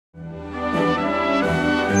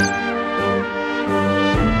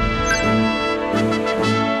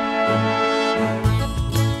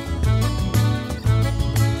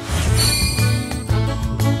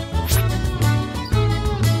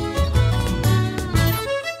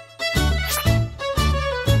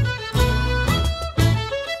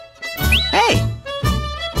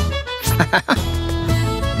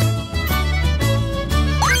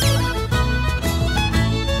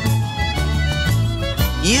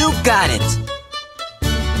You got it!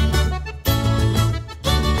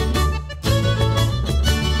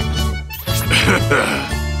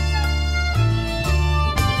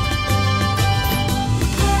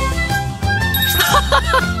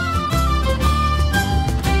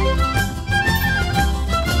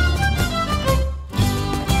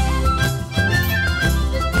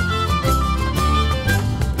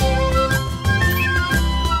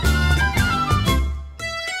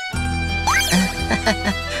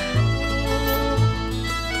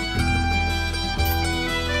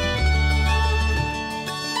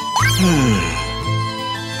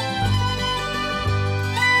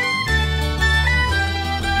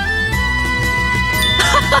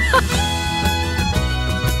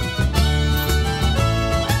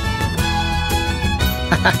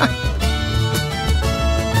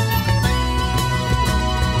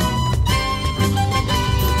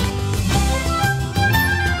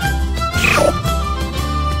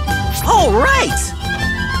 All right!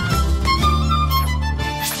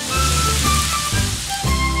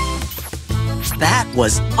 That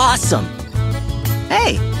was awesome!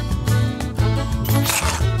 Hey!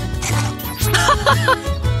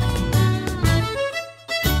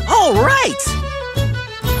 All right!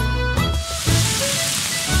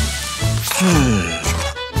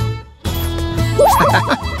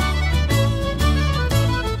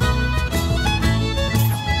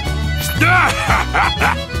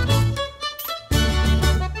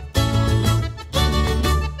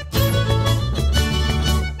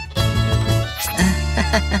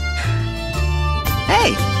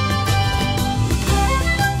 Hey!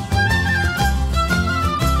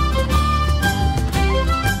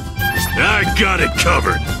 I got it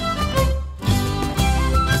covered.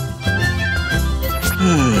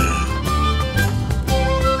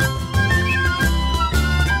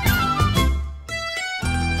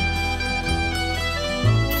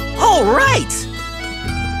 All right!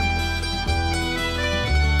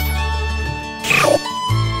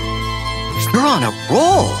 You're on a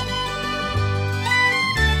roll!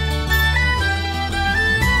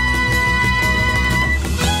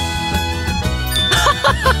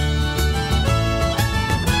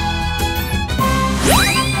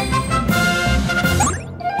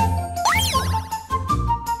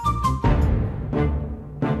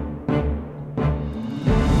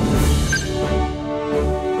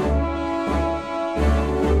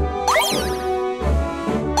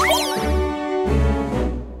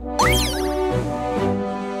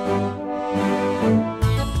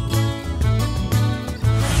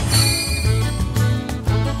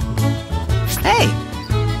 Hey!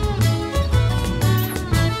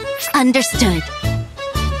 Understood.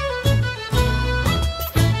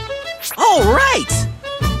 All right!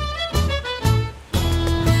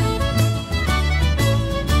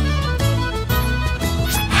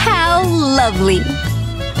 How lovely.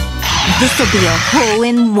 This'll be a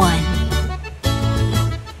hole-in-one.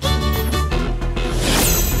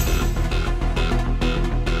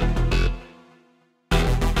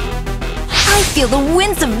 I feel the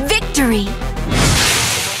winds of victory.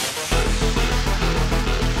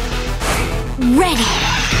 Ready.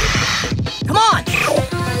 Come on!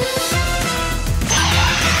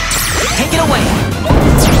 Take it away!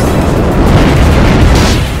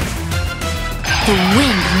 The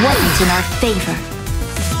wind wasn't in our favor.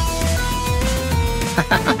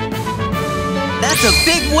 That's a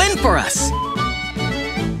big win for us!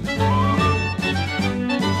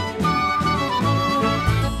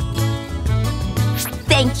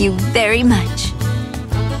 Thank you very much.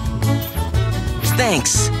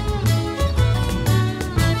 Thanks!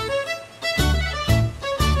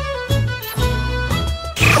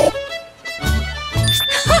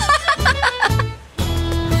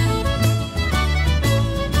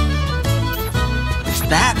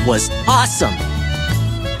 That was awesome!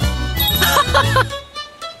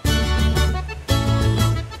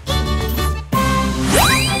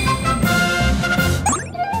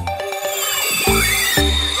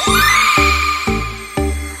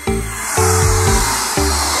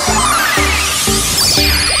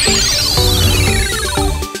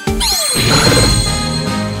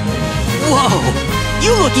 Whoa!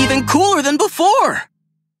 You look even cooler than before!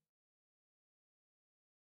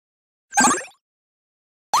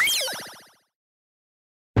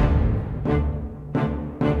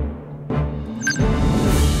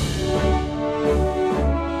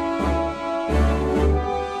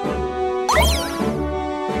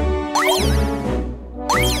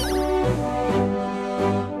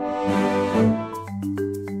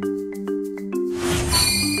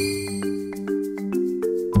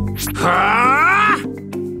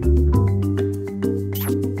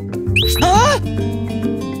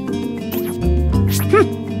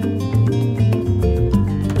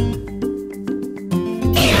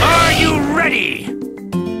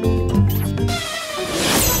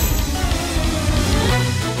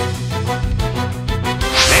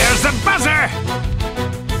 Come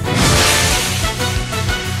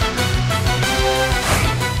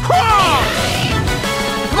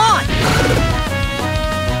on!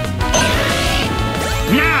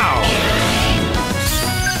 Now!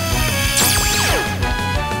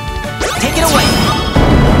 Take it away!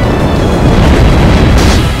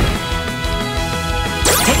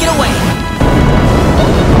 Take it away!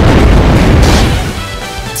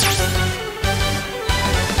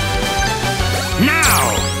 Now!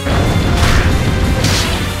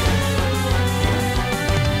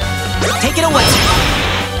 Take it away!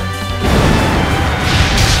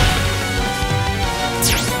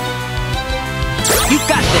 You've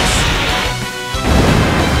got this!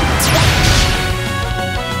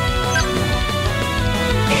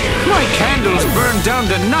 My candles burned down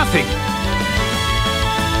to nothing!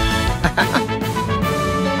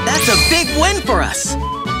 That's a big win for us!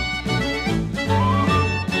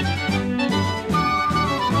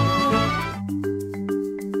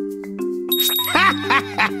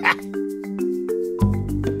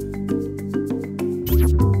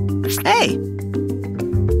 Hey!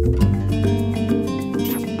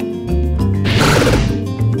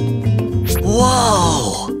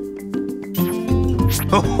 Whoa!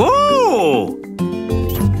 Oh-ho!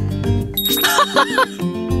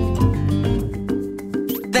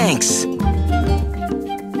 Thanks.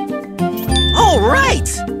 All right!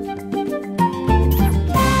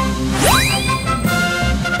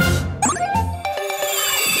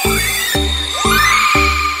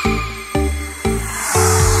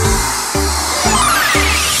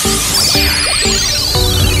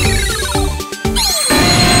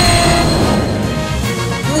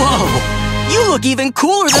 Whoa! You look even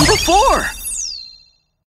cooler than before!